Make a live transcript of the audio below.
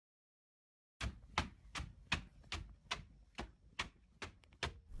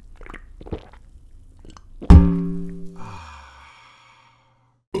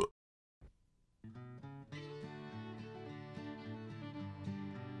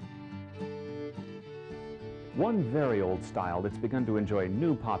One very old style that's begun to enjoy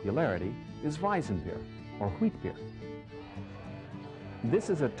new popularity is Weizenbier, or wheat beer. This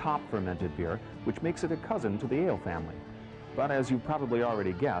is a top fermented beer, which makes it a cousin to the ale family. But as you probably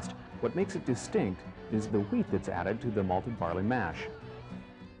already guessed, what makes it distinct is the wheat that's added to the malted barley mash.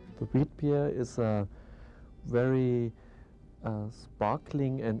 The wheat beer is a very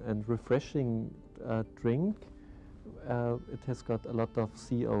sparkling and refreshing drink. It has got a lot of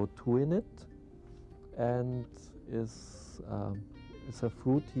CO2 in it and is a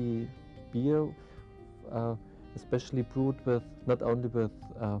fruity beer, especially brewed with not only with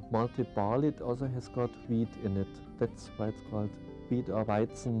malted barley, it also has got wheat in it. That's why it's called wheat or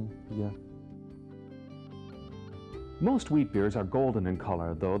Weizen beer. Most wheat beers are golden in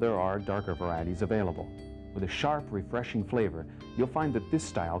color, though there are darker varieties available. With a sharp, refreshing flavor, you'll find that this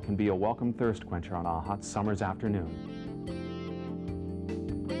style can be a welcome thirst quencher on a hot summer's afternoon.